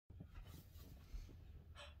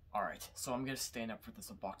Alright, so I'm gonna stand up for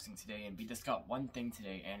this unboxing today, and we just got one thing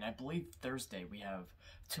today, and I believe Thursday we have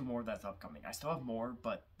 2 more that's upcoming. I still have more,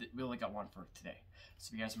 but we only got 1 for today. So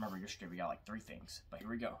if you guys remember yesterday, we got like 3 things, but here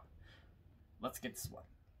we go. Let's get this one.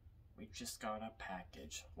 We just got a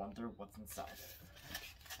package. Wonder what's inside.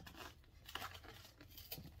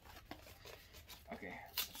 Okay,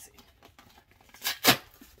 let's see.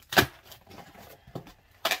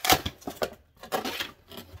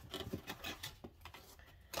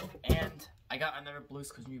 And I got another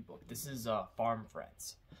Blue's Clues New book. This is Farm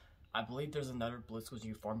Friends. I believe there's another Blue's Clues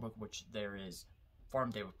New farm book, which there is Farm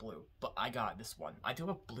Day with Blue. But I got this one. I do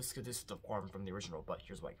have Blue's Clues, this is the farm from the original, but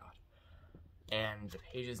here's what I got. And the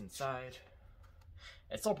pages inside.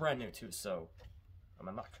 It's all brand new too, so I'm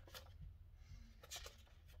in luck.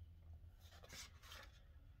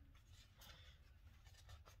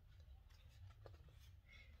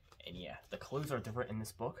 And yeah, the clues are different in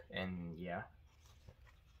this book, and yeah.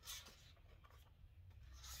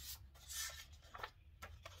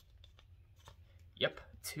 Yep,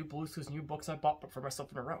 2 Blue's Clues New books I bought for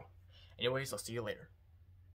myself in a row. Anyways, I'll see you later.